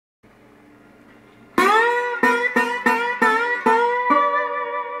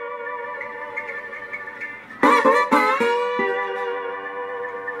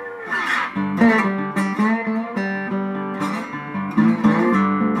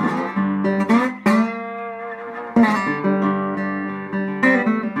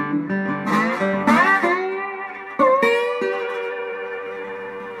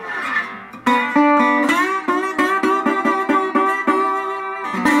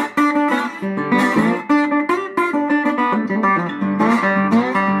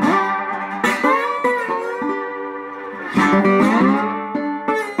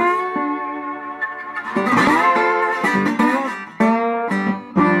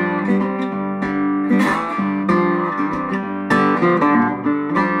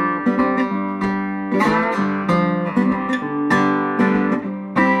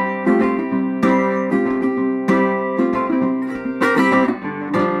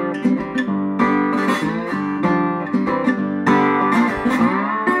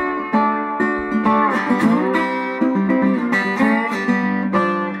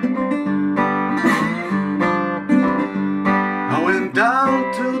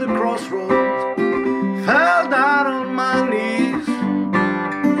down to the crossroads, fell down on my knees.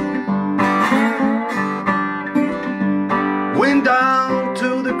 Went down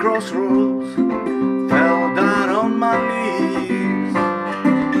to the crossroads, fell down on my knees.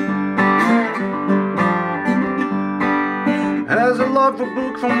 As a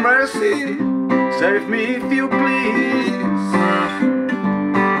logbook from mercy, save me if you please.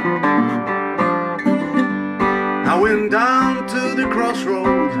 I went down to the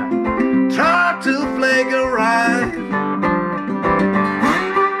crossroads, tried to flag a ride.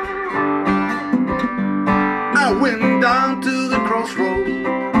 I went down to the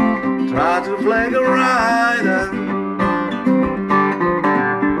crossroads, tried to flag a ride.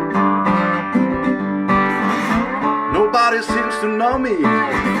 Nobody seems to know me,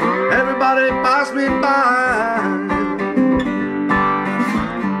 everybody passed me by.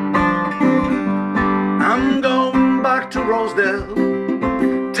 I'm going back to Rosedale,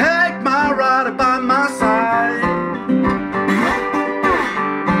 take my rider by my side.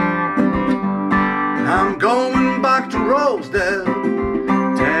 I'm going back to Rosedale,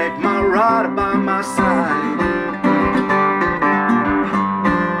 take my rider by my side.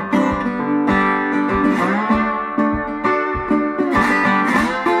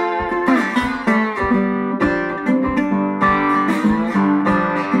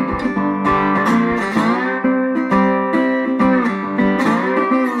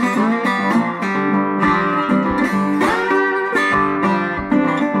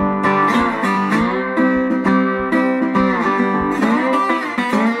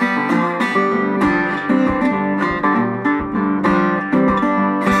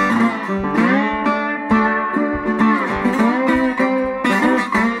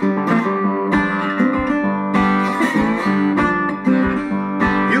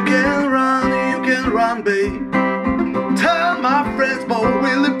 Babe, tell my friends about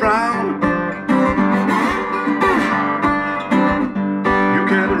Willie Brown. You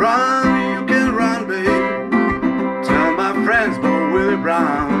can run, babe. Tell my friends about Willie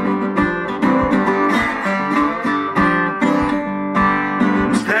Brown.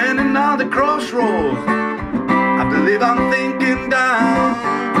 I'm standing on the crossroads, I believe I'm thinking down.